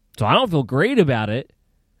 So I don't feel great about it.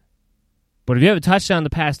 But if you have a touchdown the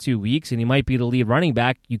past 2 weeks and he might be the lead running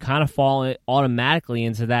back, you kind of fall automatically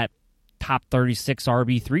into that top 36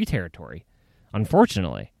 RB3 territory,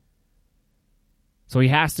 unfortunately. So he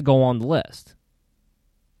has to go on the list.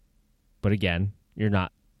 But again, you're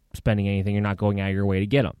not spending anything. You're not going out of your way to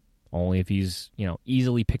get him. Only if he's,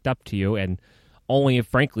 easily picked up to you, and only if,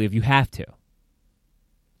 frankly, if you have to.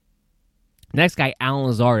 Next guy, Allen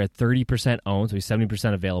Lazard at 30% owned, so he's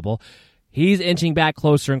 70% available. He's inching back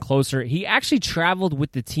closer and closer. He actually traveled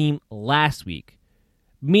with the team last week,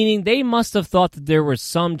 meaning they must have thought that there was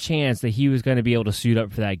some chance that he was going to be able to suit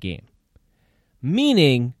up for that game.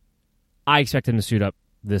 Meaning, I expect him to suit up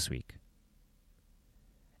this week.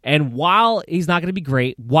 And while he's not going to be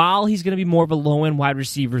great, while he's going to be more of a low-end wide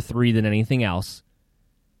receiver 3 than anything else,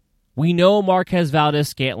 we know Marquez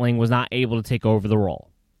Valdes-Scantling was not able to take over the role.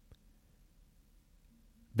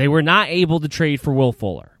 They were not able to trade for Will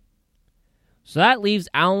Fuller. So that leaves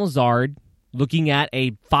Allen Lazard looking at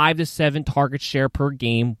a 5 to 7 target share per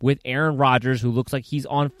game with Aaron Rodgers, who looks like he's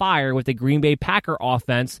on fire with the Green Bay Packer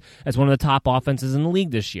offense as one of the top offenses in the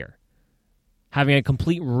league this year, having a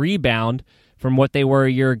complete rebound from what they were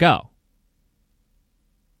a year ago.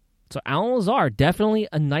 So Allen Lazard, definitely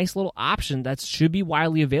a nice little option that should be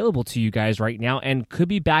widely available to you guys right now and could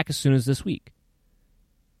be back as soon as this week.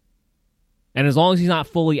 And as long as he's not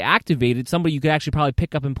fully activated, somebody you could actually probably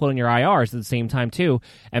pick up and put on your IRs at the same time too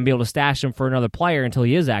and be able to stash him for another player until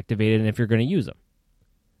he is activated and if you're going to use him.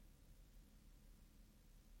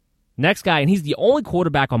 Next guy, and he's the only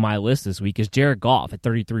quarterback on my list this week, is Jared Goff at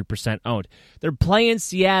 33% owned. They're playing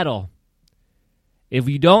Seattle. If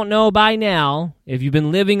you don't know by now, if you've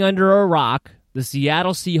been living under a rock, the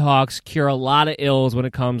Seattle Seahawks cure a lot of ills when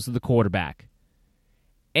it comes to the quarterback.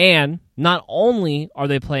 And not only are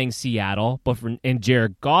they playing Seattle, but in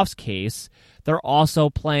Jared Goff's case, they're also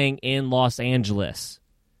playing in Los Angeles,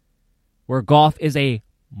 where Goff is a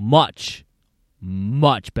much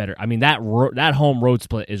better. I mean, that home road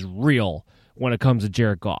split is real when it comes to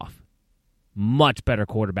Jared Goff. Much better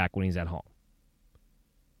quarterback when he's at home.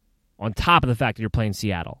 On top of the fact that you're playing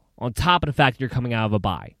Seattle. On top of the fact that you're coming out of a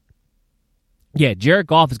bye. Yeah, Jared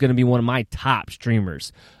Goff is going to be one of my top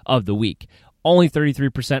streamers of the week. Only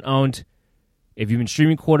 33% owned. If you've been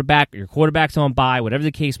streaming quarterback, or your quarterback's on bye, whatever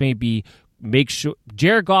the case may be, make sure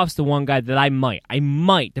Jared Goff's the one guy that I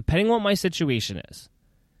might, depending on what my situation is.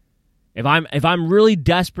 If I'm really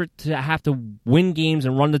desperate to have to win games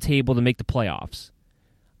and run the table to make the playoffs,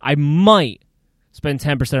 I might spend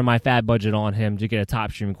 10% of my fab budget on him to get a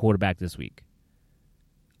top streaming quarterback this week.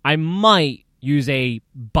 I might use a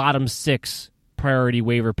bottom 6 priority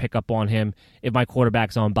waiver pickup on him if my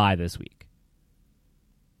quarterback's on bye this week.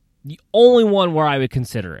 The only one where I would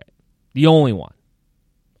consider it. The only one.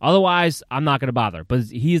 Otherwise, I'm not going to bother. But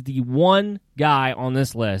he is the one guy on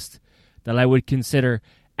this list that I would consider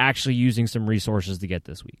actually using some resources to get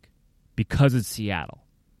this week. Because it's Seattle.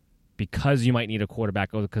 Because you might need a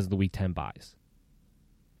quarterback because of the Week 10 buys.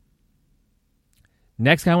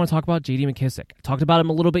 Next guy I want to talk about, J.D. McKissic. I talked about him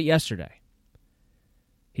a little bit yesterday.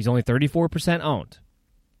 He's only 34% owned.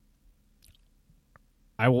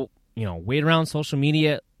 I will, wait around social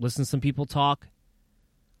media, listen to some people talk.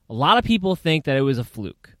 A lot of people think that it was a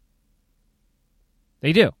fluke.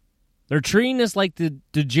 They do. They're treating this like the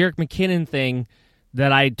Jerick McKinnon thing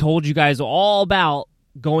that I told you guys all about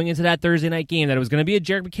going into that Thursday night game, that it was going to be a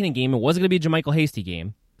Jerick McKinnon game. It wasn't going to be a JaMychal Hasty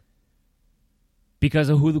game because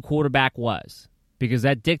of who the quarterback was, because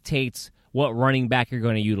that dictates what running back you're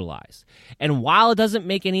going to utilize. And while it doesn't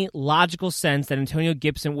make any logical sense that Antonio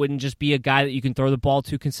Gibson wouldn't just be a guy that you can throw the ball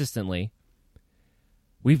to consistently,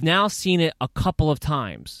 we've now seen it a couple of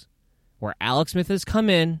times where Alex Smith has come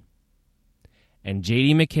in and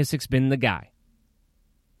J.D. McKissic's been the guy.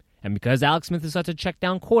 And because Alex Smith is such a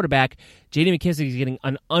check-down quarterback, J.D. McKissic is getting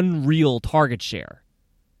an unreal target share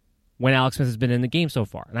when Alex Smith has been in the game so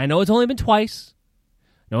far. And I know it's only been twice.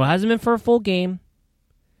 No, it hasn't been for a full game.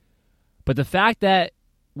 But the fact that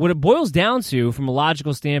what it boils down to from a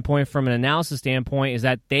logical standpoint, from an analysis standpoint, is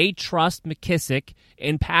that they trust McKissic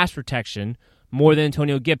in pass protection more than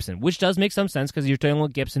Antonio Gibson, which does make some sense because you're talking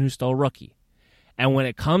about Gibson, who's still a rookie. And when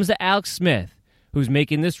it comes to Alex Smith, who's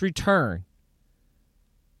making this return,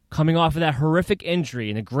 coming off of that horrific injury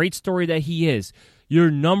and the great story that he is,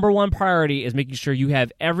 your number one priority is making sure you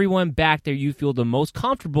have everyone back there you feel the most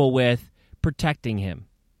comfortable with protecting him.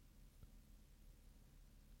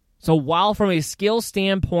 So while from a skill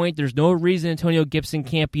standpoint, there's no reason Antonio Gibson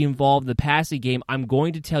can't be involved in the passing game, I'm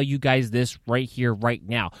going to tell you guys this right here, right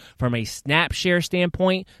now. From a snap share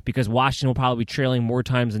standpoint, because Washington will probably be trailing more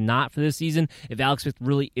times than not for this season, if Alex Smith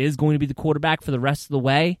really is going to be the quarterback for the rest of the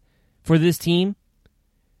way for this team,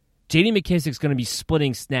 J.D. McKissic's going to be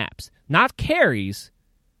splitting snaps. Not carries.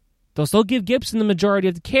 They'll still give Gibson the majority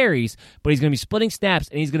of the carries, but he's going to be splitting snaps,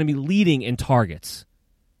 and he's going to be leading in targets.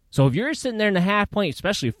 So if you're sitting there in the half-point,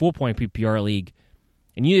 especially a full-point PPR league,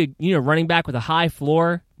 and you need a running back with a high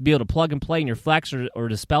floor, be able to plug and play in your flex or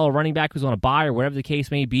to spell a running back who's on a bye or whatever the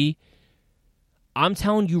case may be, I'm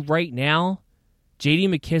telling you right now, J.D.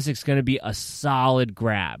 McKissic's going to be a solid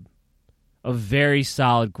grab. A very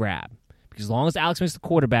solid grab. Because as long as Alex Smith's the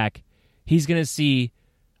quarterback, he's going to see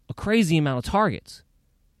a crazy amount of targets.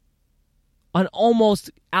 An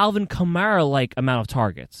almost Alvin Kamara-like amount of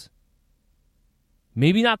targets.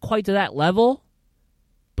 Maybe not quite to that level,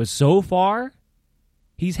 but so far,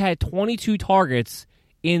 he's had 22 targets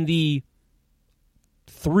in the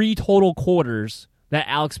 3 total quarters that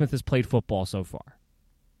Alex Smith has played football so far.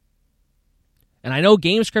 And I know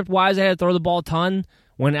game script-wise, I had to throw the ball a ton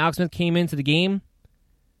when Alex Smith came into the game.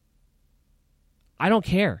 I don't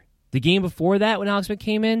care. The game before that, when Alex Smith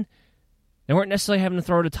came in, they weren't necessarily having to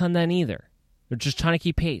throw it a ton then either. They're just trying to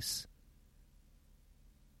keep pace.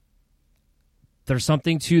 There's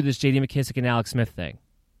something to this J.D. McKissic and Alex Smith thing.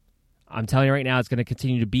 I'm telling you right now, it's going to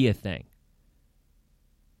continue to be a thing.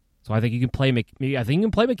 So I think you can play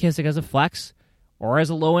McKissic as a flex or as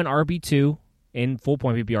a low-end RB2 in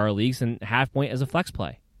full-point PPR leagues and half-point as a flex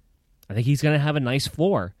play. I think he's going to have a nice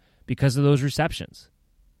floor because of those receptions.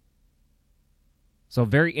 So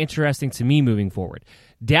very interesting to me moving forward.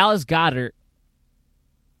 Dallas Goedert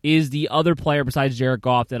is the other player besides Jared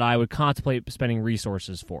Goff that I would contemplate spending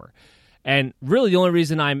resources for. And really the only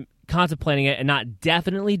reason I'm contemplating it and not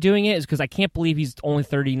definitely doing it is because I can't believe he's only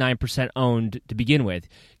 39% owned to begin with.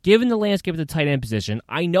 Given the landscape of the tight end position,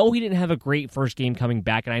 I know he didn't have a great first game coming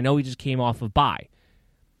back, and I know he just came off of bye.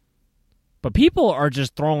 But people are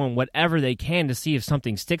just throwing whatever they can to see if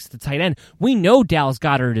something sticks to the tight end. We know Dallas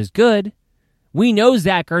Goedert is good. We know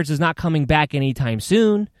Zach Ertz is not coming back anytime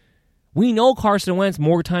soon. We know Carson Wentz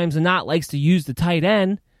more times than not likes to use the tight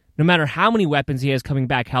end, no matter how many weapons he has coming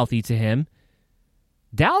back healthy to him.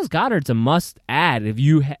 Dallas Goedert's a must-add if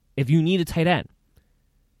you need a tight end.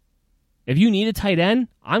 If you need a tight end,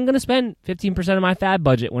 I'm going to spend 15% of my fab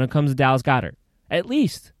budget when it comes to Dallas Goedert. At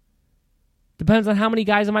least. Depends on how many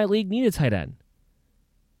guys in my league need a tight end.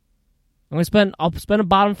 I'll spend a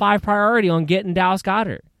bottom 5 priority on getting Dallas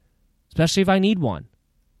Goedert, especially if I need one.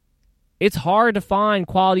 It's hard to find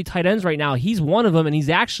quality tight ends right now. He's one of them, and he's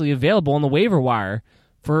actually available on the waiver wire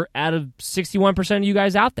for out of 61% of you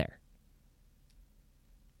guys out there.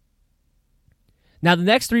 Now, the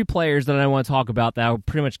next three players that I want to talk about that will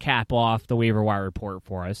pretty much cap off the waiver wire report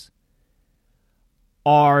for us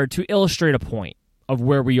are to illustrate a point of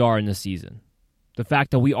where we are in the season. The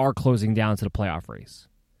fact that we are closing down to the playoff race.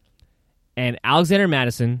 And Alexander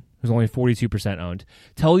Mattison, who's only 42% owned,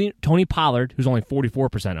 Tony Pollard, who's only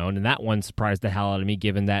 44% owned, and that one surprised the hell out of me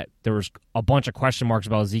given that there was a bunch of question marks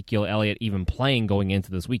about Ezekiel Elliott even playing going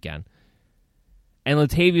into this weekend, and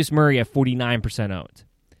Latavius Murray at 49% owned.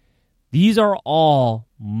 These are all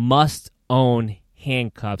must-own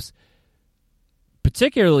handcuffs,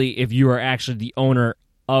 particularly if you are actually the owner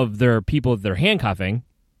of their people they're handcuffing,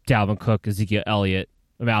 Dalvin Cook, Ezekiel Elliott,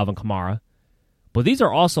 Alvin Kamara. But these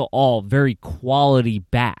are also all very quality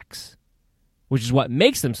backs, which is what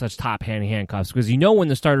makes them such top-hand handcuffs, because you know when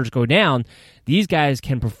the starters go down, these guys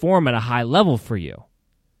can perform at a high level for you.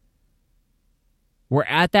 We're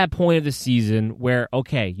at that point of the season where,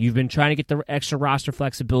 okay, you've been trying to get the extra roster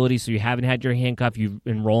flexibility, so you haven't had your handcuff, you've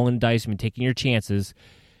been rolling dice, you've been taking your chances.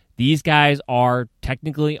 These guys are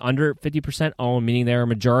technically under 50% owned, meaning they're a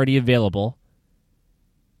majority available.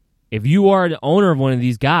 If you are the owner of one of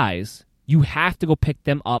these guys, you have to go pick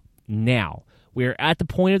them up now. We're at the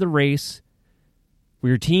point of the race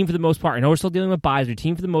where your team, for the most part, I know we're still dealing with buys, your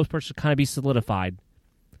team, for the most part, should kind of be solidified.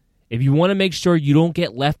 If you want to make sure you don't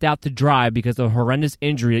get left out to dry because of a horrendous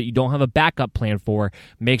injury that you don't have a backup plan for,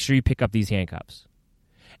 make sure you pick up these handcuffs.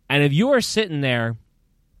 And if you are sitting there,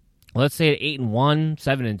 let's say at 8-1,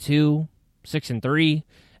 7-2, 6-3,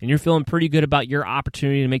 and you're feeling pretty good about your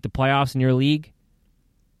opportunity to make the playoffs in your league,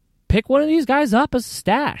 pick one of these guys up as a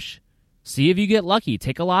stash. See if you get lucky.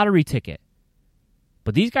 Take a lottery ticket.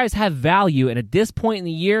 But these guys have value, and at this point in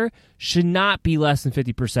the year, should not be less than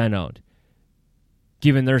 50% owned,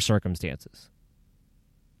 given their circumstances.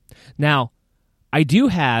 Now, I do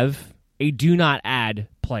have a do not add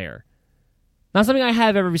player. Not something I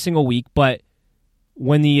have every single week, but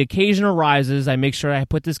when the occasion arises, I make sure I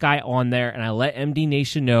put this guy on there, and I let MD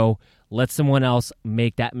Nation know, let someone else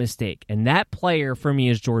make that mistake. And that player for me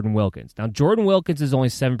is Jordan Wilkins. Now, Jordan Wilkins is only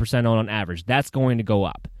 7% owned on average. That's going to go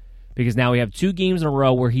up because now we have 2 games in a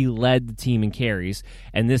row where he led the team in carries.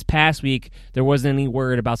 And this past week, there wasn't any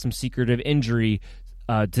word about some secretive injury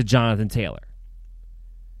to Jonathan Taylor.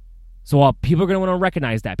 So while people are going to want to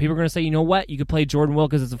recognize that, people are going to say, you know what, you could play Jordan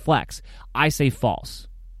Wilkins as a flex. I say false.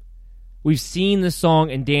 We've seen this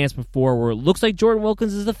song and dance before where it looks like Jordan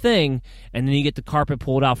Wilkins is a thing, and then you get the carpet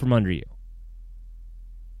pulled out from under you.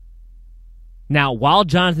 Now, while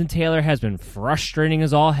Jonathan Taylor has been frustrating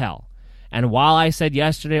as all hell, and while I said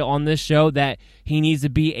yesterday on this show that he needs to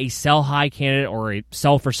be a sell-high candidate or a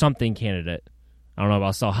sell-for-something candidate, I don't know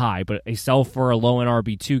about sell-high, but a sell-for-a-low-end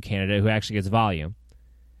RB2 candidate who actually gets volume,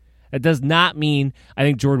 that does not mean I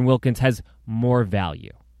think Jordan Wilkins has more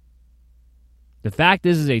value. The fact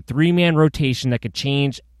is a 3-man rotation that could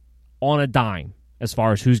change on a dime as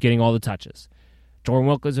far as who's getting all the touches. Jordan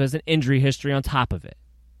Wilkins has an injury history on top of it.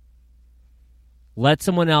 Let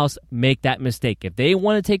someone else make that mistake. If they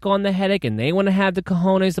want to take on the headache and they want to have the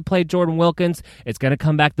cojones to play Jordan Wilkins, it's going to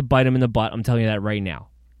come back to bite them in the butt. I'm telling you that right now.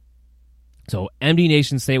 So, MD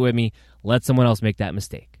Nation, stay with me. Let someone else make that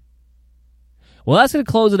mistake. Well, that's going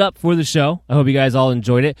to close it up for the show. I hope you guys all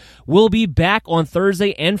enjoyed it. We'll be back on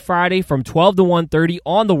Thursday and Friday from 12 to 1:30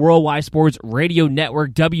 on the Worldwide Sports Radio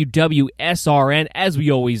Network, WWSRN, as we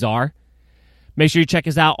always are. Make sure you check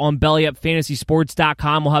us out on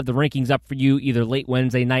BellyUpFantasySports.com. We'll have the rankings up for you either late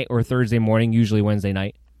Wednesday night or Thursday morning, usually Wednesday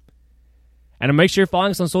night. And make sure you're following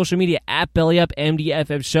us on social media at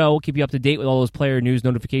BellyUpMDFF Show. We'll keep you up to date with all those player news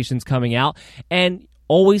notifications coming out. And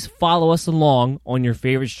always follow us along on your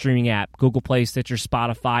favorite streaming app, Google Play, Stitcher,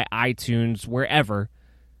 Spotify, iTunes, wherever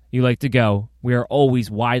you like to go. We are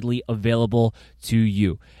always widely available to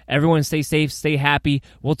you. Everyone stay safe, stay happy.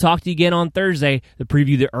 We'll talk to you again on Thursday to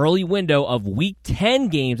preview the early window of Week 10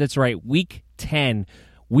 games. That's right, Week 10.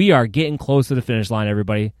 We are getting close to the finish line,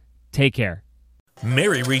 everybody. Take care.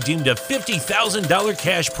 Mary redeemed a $50,000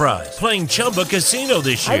 cash prize playing Chumba Casino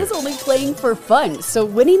this year. I was only playing for fun, so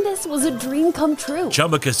winning this was a dream come true.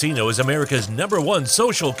 Chumba Casino is America's #1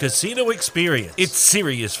 social casino experience. It's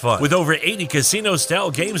serious fun. With over 80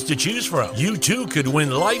 casino-style games to choose from, you too could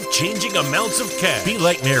win life-changing amounts of cash. Be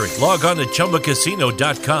like Mary. Log on to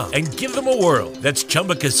ChumbaCasino.com and give them a whirl. That's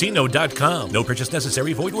ChumbaCasino.com. No purchase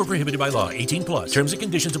necessary. Void where prohibited by law. 18+. Terms and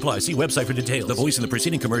conditions apply. See website for details. The voice in the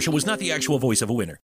preceding commercial was not the actual voice of a winner.